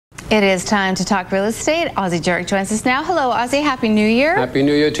It is time to talk real estate. Ozzie Jurock joins us now. Hello, Ozzie. Happy New Year. Happy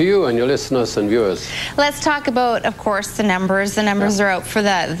New Year to you and your listeners and viewers. Let's talk about, of course, the numbers. The numbers are out for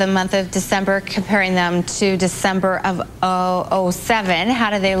the month of December, comparing them to December of 07. How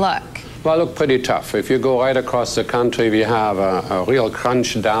do they look? Well, look pretty tough. If you go right across the country, we have a real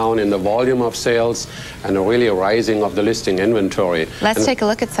crunch down in the volume of sales and a really rising of the listing inventory. Let's take a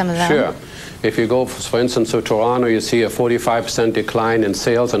look at some of them. Sure. If you go, for instance, to Toronto, you see a 45% decline in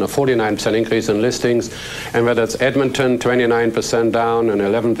sales and a 49% increase in listings. And whether it's Edmonton, 29% down and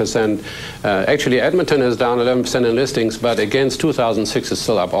 11%. Actually, Edmonton is down 11% in listings, but against 2006 is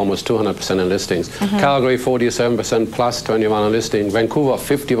still up almost 200% in listings. Calgary, 47% plus 21 in listings. Vancouver,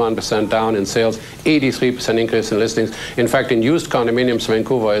 51% down in sales, 83% increase in listings. In fact, in used condominiums,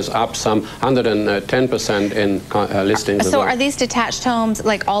 Vancouver is up some 110% in listings. So are these detached homes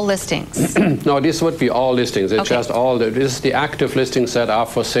like all listings? No, this would be all listings. It's just all. This is the active listings that are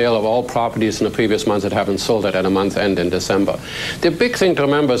for sale of all properties in the previous months that haven't sold at a month end in December. The big thing to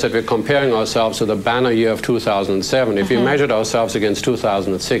remember is that we're comparing ourselves to the banner year of 2007. If we measured ourselves against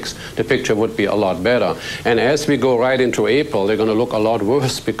 2006, the picture would be a lot better. And as we go right into April, they're going to look a lot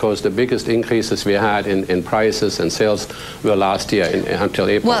worse because the biggest increases we had in prices and sales were last year until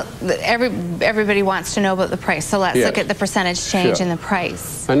April. Well, everybody wants to know about the price, so let's look at the percentage change in the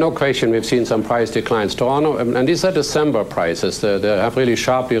price. And no question, we've seen some price declines. Toronto, and these are December prices. They have really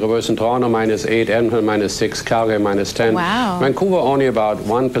sharply reversed in Toronto -8, Edmonton -6, Calgary -10. Wow. Vancouver only about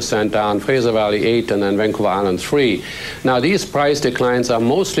 1% down, Fraser Valley 8, and then Vancouver Island 3. Now these price declines are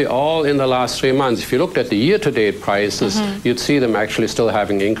mostly all in the last 3 months. If you looked at the year-to-date prices, you'd see them actually still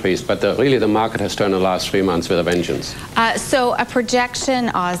having increased, but really the market has turned in the last 3 months with a vengeance. So a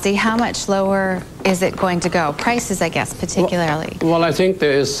projection, Ozzie, how much lower is it going to go? Prices, I guess, particularly. Well, I think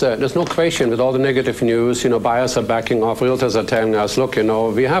there's no question with all the negative news. You know, buyers are backing off. Realtors are telling us, look, you know,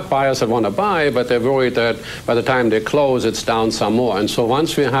 we have buyers that want to buy, but they're worried that by the time they close, it's down some more. And so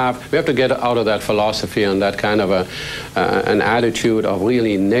once we have to get out of that philosophy and that kind of an attitude of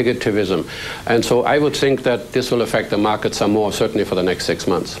really negativism. And so I would think that this will affect the market some more, certainly for the next 6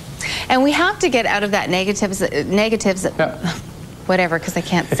 months. And we have to get out of that negatives. Whatever, because I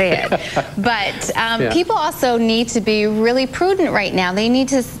can't say it. But people also need to be really prudent right now. They need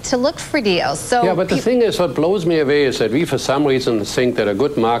to look for deals. So yeah, but the thing is, what blows me away is that we, for some reason, think that a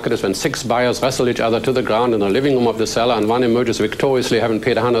good market is when 6 buyers wrestle each other to the ground in the living room of the seller, and one emerges victoriously, having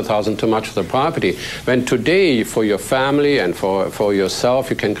paid $100,000 too much for the property. When today, for your family and for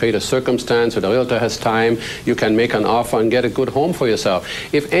yourself, you can create a circumstance where the realtor has time, you can make an offer and get a good home for yourself.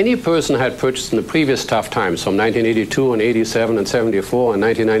 If any person had purchased in the previous tough times, from 1982 and 87 and 74 and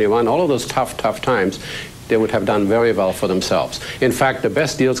 1991, all of those tough times, they would have done very well for themselves. In fact, the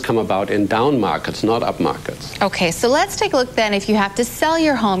best deals come about in down markets, not up markets. Okay, so let's take a look then. If you have to sell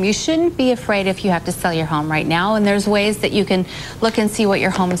your home, you shouldn't be afraid if you have to sell your home right now, and there's ways that you can look and see what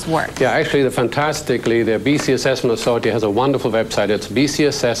your home is worth. Yeah, actually, fantastically, the BC Assessment Authority has a wonderful website. It's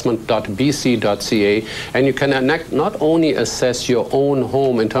bcassessment.bc.ca, and you can not only assess your own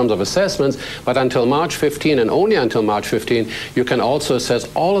home in terms of assessments, but until March 15, and only until March 15, you can also assess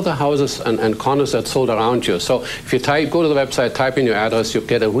all of the houses and condos that sold around you. So if you go to the website, type in your address, you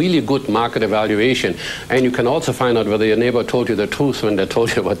get a really good market evaluation. And you can also find out whether your neighbor told you the truth when they told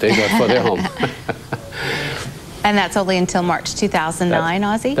you what they got for their home. And that's only until March 2009,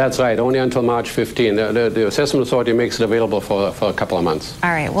 Ozzie? That's right, only until March 15. The Assessment Authority makes it available for a couple of months.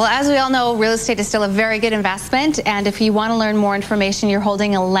 All right. Well, as we all know, real estate is still a very good investment. And if you want to learn more information, you're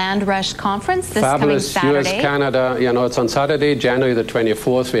holding a Land Rush conference this coming Saturday. US, Canada. You know, it's on Saturday, January the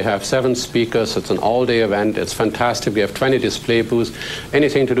 24th. We have 7 speakers. It's an all-day event. It's fantastic. We have 20 display booths.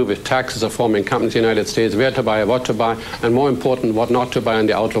 Anything to do with taxes, forming companies in the United States, where to buy, what to buy, and more important, what not to buy, and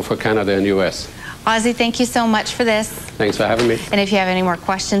the outlook for Canada and US. Ozzie, thank you so much for this. Thanks for having me. And if you have any more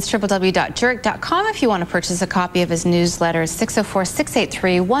questions, www.jurock.com. If you want to purchase a copy of his newsletter,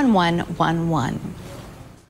 604-683-1111.